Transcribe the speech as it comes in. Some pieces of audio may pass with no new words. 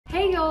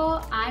Hey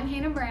y'all, I'm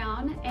Hannah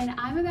Brown, and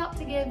I'm about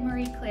to give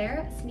Marie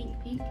Claire a sneak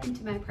peek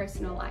into my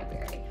personal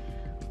library.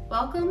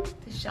 Welcome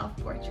to Shelf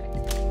Portrait.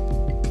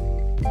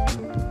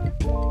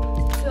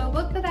 So a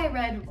book that I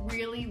read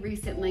really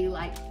recently,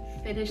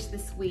 finished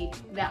this week,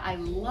 that I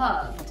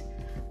loved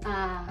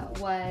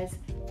was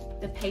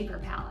The Paper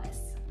Palace.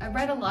 I've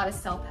read a lot of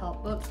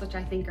self-help books, which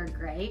I think are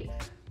great,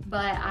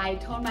 but I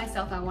told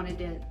myself I wanted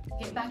to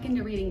get back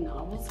into reading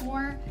novels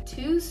more.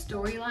 Two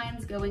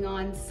storylines going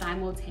on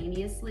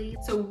simultaneously.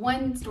 So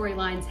one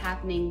storyline's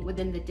happening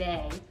within the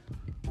day,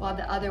 while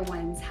the other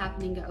one's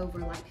happening over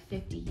like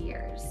 50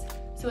 years.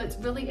 So it's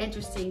really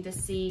interesting to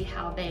see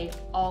how they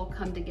all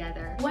come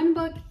together. One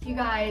book you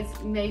guys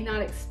may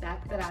not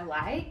expect that I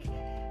like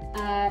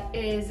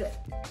is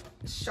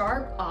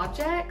Sharp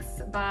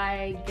Objects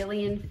by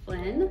Gillian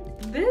Flynn.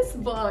 This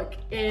book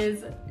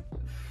is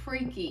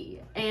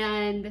freaky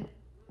and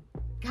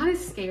kind of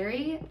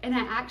scary, and I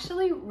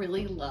actually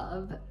really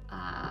love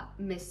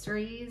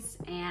mysteries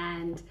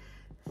and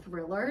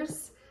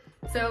thrillers.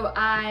 So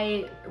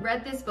I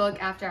read this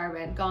book after I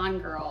read Gone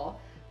Girl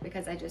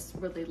because I just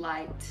really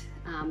liked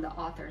the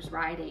author's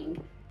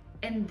writing,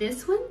 and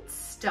this one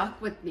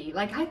stuck with me.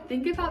 Like, I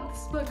think about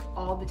this book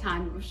all the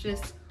time. It was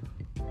just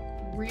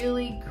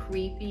really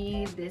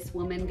creepy. This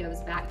woman goes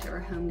back to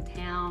her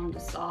hometown to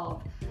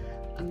solve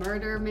a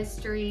murder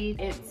mystery.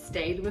 It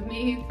stayed with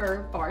me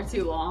for far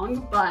too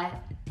long, but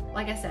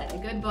like I said, a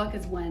good book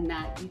is one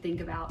that you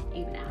think about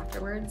even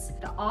afterwards.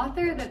 The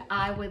author that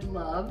I would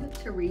love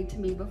to read to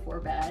me before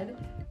bed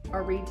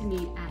or read to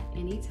me at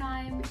any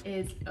time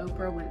is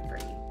Oprah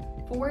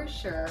Winfrey, for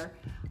sure.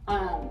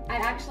 I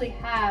actually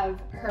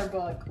have her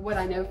book, What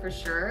I Know for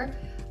Sure,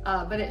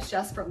 but it's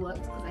just for looks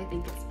because I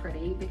think it's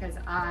pretty, because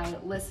I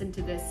listened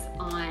to this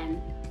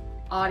on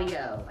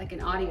audio, like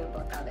an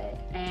audiobook of it,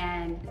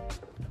 and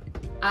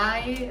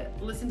I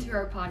listened to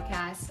her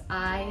podcast.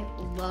 I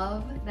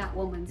love that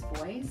woman's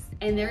voice,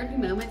 and there would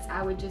be moments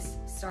I would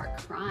just start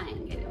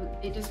crying.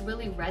 It just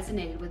really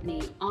resonated with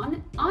me,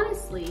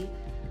 honestly,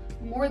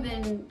 more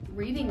than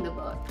reading the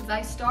book, because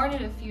I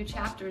started a few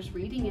chapters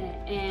reading it,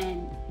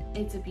 and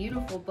it's a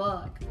beautiful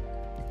book,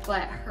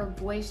 but her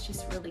voice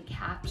just really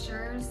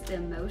captures the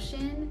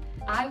emotion.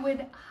 I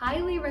would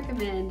highly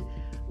recommend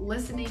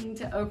listening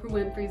to Oprah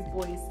Winfrey's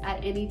voice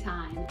at any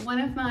time. One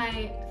of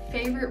my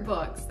favorite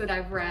books that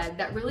I've read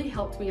that really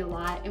helped me a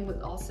lot and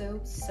was also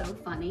so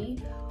funny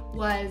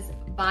was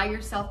Buy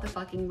Yourself the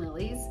Fucking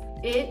Lilies.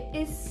 It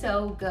is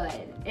so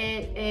good.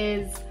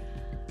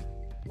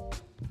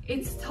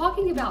 It's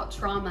talking about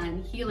trauma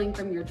and healing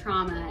from your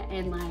trauma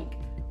and like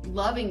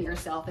loving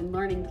yourself and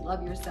learning to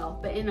love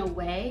yourself, but in a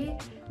way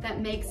that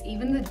makes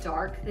even the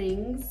dark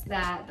things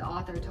that the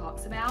author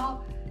talks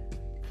about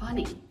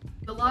funny.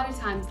 A lot of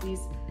times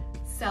these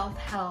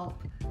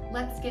self-help,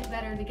 let's get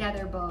better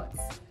together books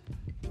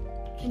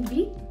can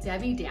be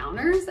Debbie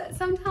Downers at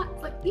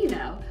sometimes, like, you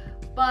know,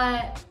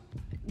 but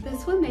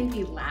this one made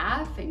me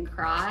laugh and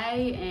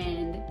cry,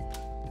 and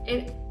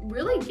it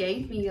really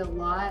gave me a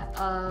lot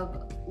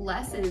of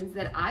lessons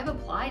that I've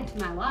applied to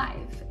my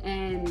life,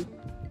 and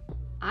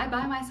I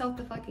buy myself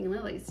the fucking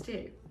lilies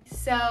too.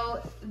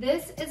 So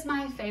this is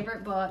my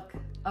favorite book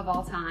of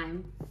all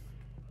time.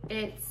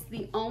 It's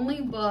the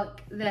only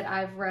book that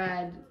I've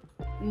read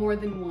more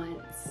than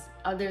once,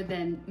 other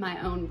than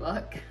my own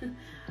book.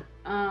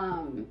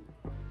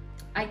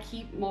 I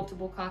keep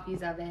multiple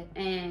copies of it,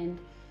 and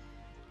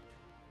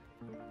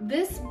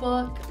this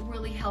book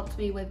really helped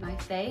me with my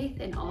faith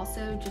and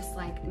also just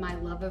like my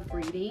love of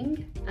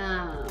reading.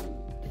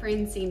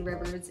 Francine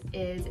Rivers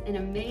is an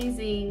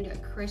amazing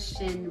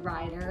Christian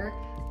writer,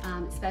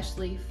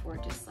 especially for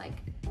just like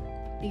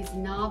these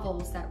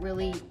novels that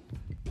really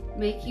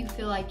make you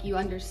feel like you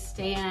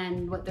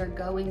understand what they're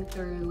going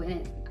through.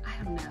 And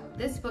I don't know,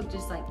 this book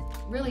just like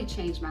really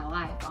changed my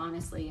life,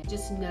 honestly.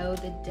 Just know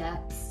the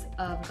depths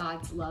of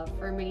God's love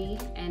for me,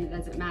 and it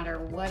doesn't matter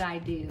what I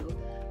do,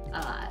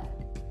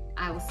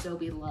 I will still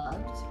be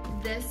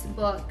loved. This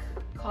book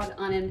called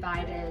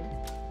Uninvited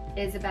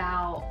is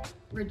about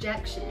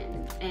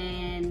rejection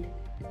and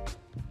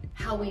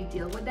how we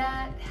deal with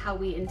that, how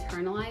we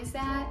internalize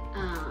that.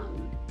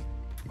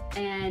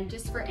 And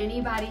just for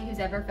anybody who's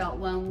ever felt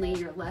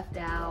lonely or left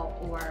out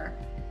or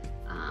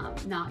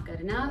not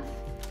good enough,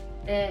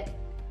 it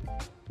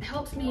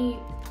helped me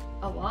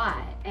a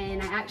lot.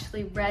 And I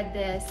actually read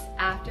this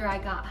after I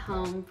got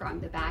home from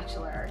The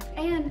Bachelor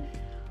and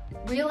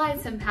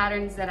realized some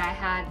patterns that I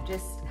had,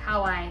 just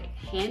how I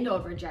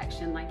handled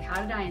rejection, like how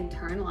did I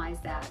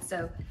internalize that.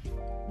 So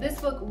this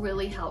book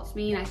really helped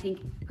me, and I think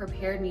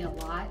prepared me a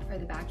lot for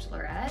The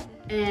Bachelorette.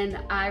 And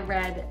I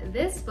read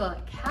this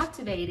book,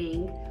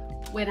 Captivating,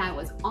 when I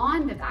was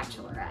on The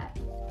Bachelorette.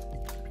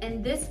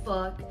 In this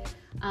book,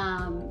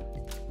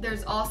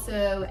 there's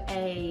also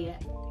a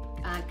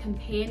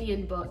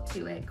companion book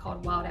to it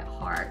called Wild at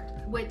Heart,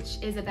 which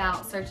is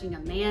about searching a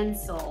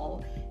man's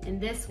soul, and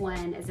this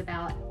one is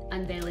about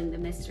unveiling the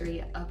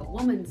mystery of a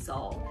woman's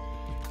soul.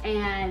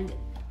 And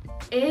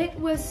it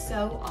was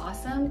so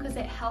awesome because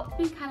it helped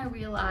me kind of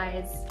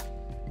realize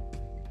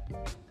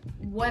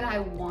what I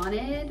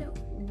wanted,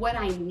 what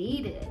I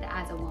needed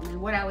as a woman,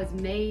 what I was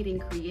made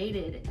and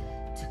created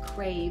to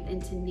crave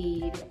and to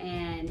need,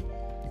 and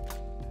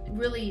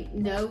really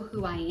know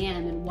who I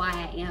am and why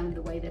I am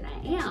the way that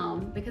I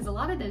am, because a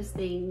lot of those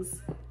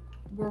things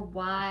were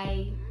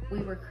why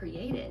we were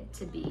created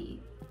to be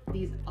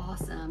these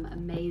awesome,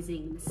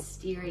 amazing,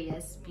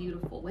 mysterious,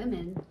 beautiful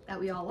women that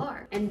we all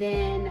are. And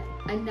then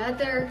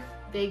another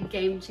big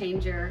game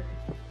changer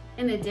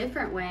in a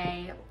different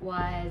way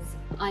was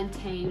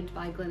Untamed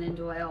by Glennon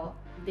Doyle.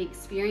 The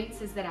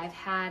experiences that I've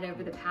had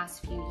over the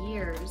past few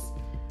years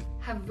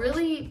have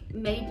really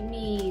made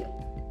me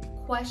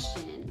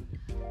question,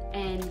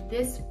 and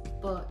this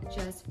book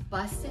just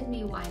busted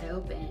me wide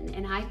open,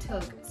 and I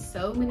took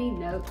so many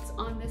notes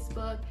on this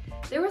book.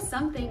 There were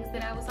some things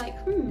that I was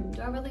like,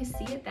 do I really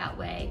see it that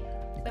way?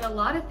 But a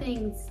lot of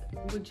things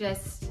were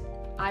just,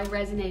 I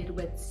resonated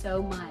with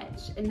so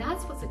much, and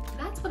that's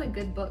what a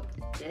good book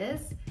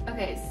is.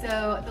 Okay,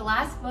 so the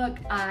last book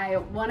I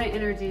want to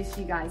introduce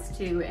you guys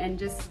to, and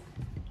just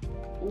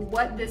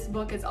what this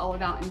book is all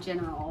about in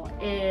general,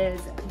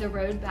 is The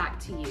Road Back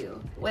to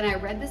You. When I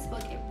read this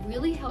book, it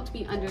really helped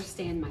me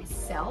understand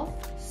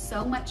myself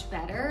so much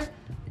better.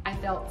 I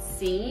felt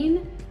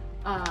seen,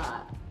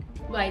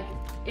 like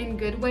in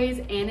good ways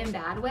and in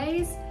bad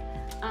ways.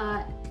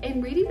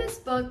 And reading this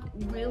book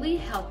really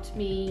helped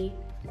me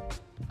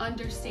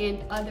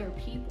understand other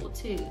people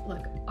too.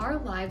 Look, our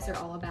lives are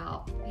all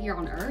about, here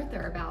on earth,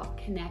 are about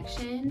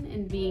connection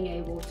and being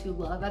able to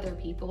love other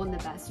people in the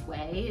best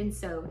way. And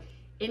so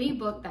any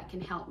book that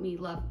can help me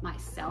love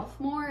myself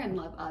more and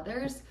love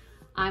others,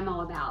 I'm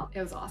all about.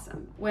 It was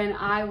awesome. When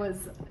I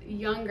was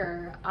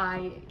younger,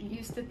 I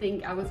used to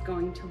think I was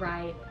going to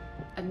write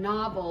a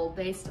novel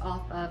based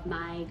off of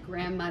my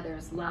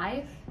grandmother's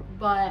life,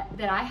 but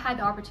that I had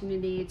the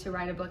opportunity to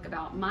write a book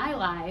about my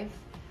life.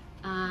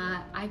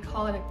 I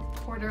call it a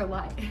quarter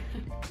life.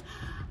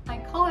 I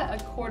call it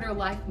a quarter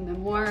life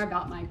memoir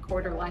about my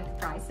quarter life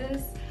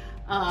crisis,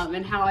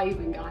 and how I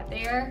even got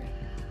there.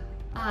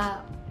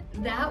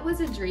 That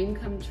was a dream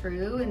come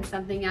true, and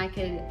something I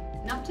could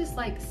not just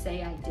like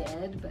say I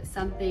did, but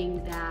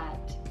something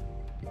that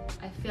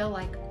I feel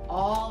like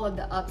all of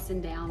the ups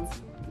and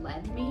downs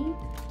led me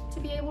to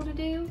be able to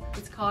do.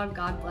 It's called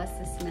God Bless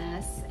This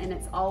Mess, and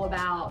it's all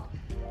about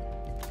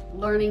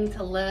learning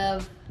to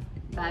live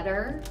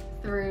better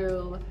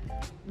through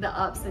the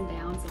ups and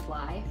downs of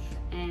life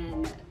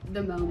and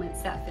the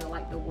moments that feel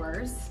like the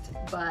worst,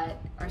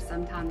 but are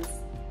sometimes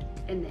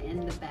in the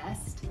end the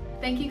best.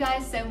 Thank you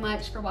guys so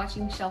much for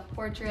watching Shelf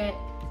Portrait.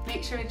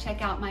 Make sure to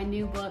check out my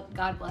new book,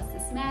 God Bless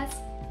This Mess,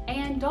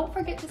 and don't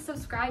forget to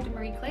subscribe to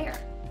Marie Claire.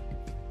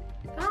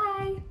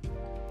 Bye!